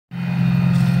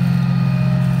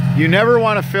You never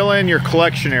want to fill in your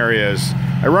collection areas.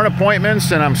 I run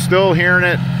appointments and I'm still hearing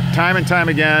it time and time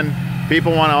again.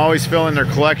 People want to always fill in their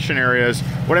collection areas.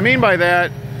 What I mean by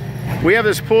that, we have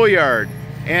this pool yard,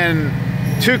 and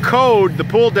to code the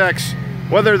pool decks,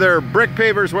 whether they're brick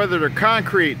pavers, whether they're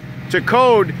concrete, to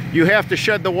code, you have to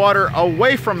shed the water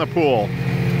away from the pool.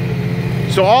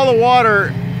 So all the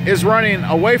water is running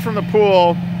away from the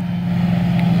pool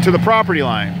to the property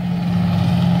line.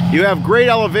 You have great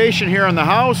elevation here in the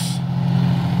house.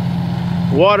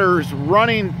 Water's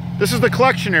running. This is the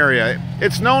collection area.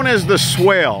 It's known as the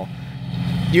swale.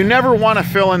 You never want to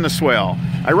fill in the swale.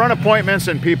 I run appointments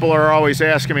and people are always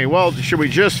asking me, well, should we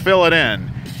just fill it in?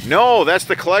 No, that's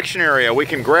the collection area. We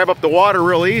can grab up the water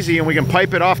real easy and we can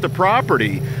pipe it off the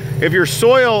property. If your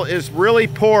soil is really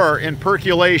poor in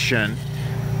percolation,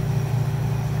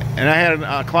 and I had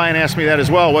a client ask me that as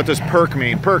well, what does perc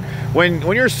mean? Perc,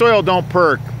 when your soil don't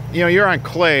perc, you know, you're on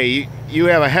clay, you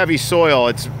have a heavy soil,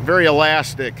 it's very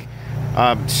elastic.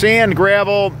 Sand,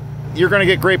 gravel, you're gonna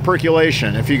get great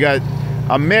percolation. If you got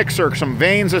a mix or some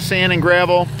veins of sand and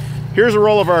gravel, here's a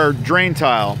roll of our drain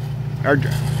tile.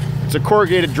 It's a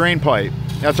corrugated drain pipe.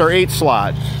 That's our 8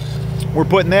 slot. We're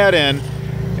putting that in,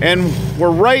 and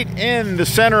we're right in the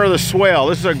center of the swale.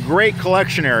 This is a great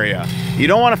collection area. You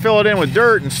don't want to fill it in with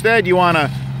dirt. Instead, you want to,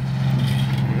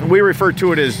 we refer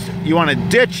to it as, you want to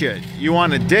ditch it. You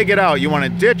want to dig it out. You want to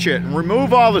ditch it and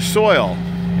remove all the soil.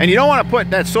 And you don't want to put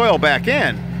that soil back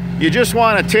in. You just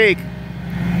want to take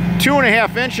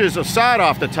 2.5 inches of sod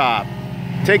off the top.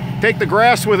 Take the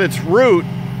grass with its root,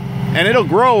 and it'll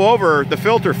grow over the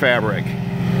filter fabric.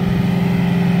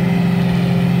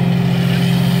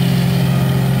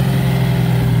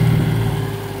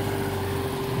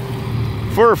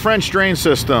 For a French drain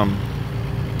system,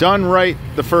 done right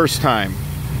the first time,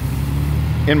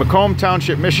 in Macomb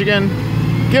Township, Michigan,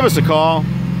 give us a call.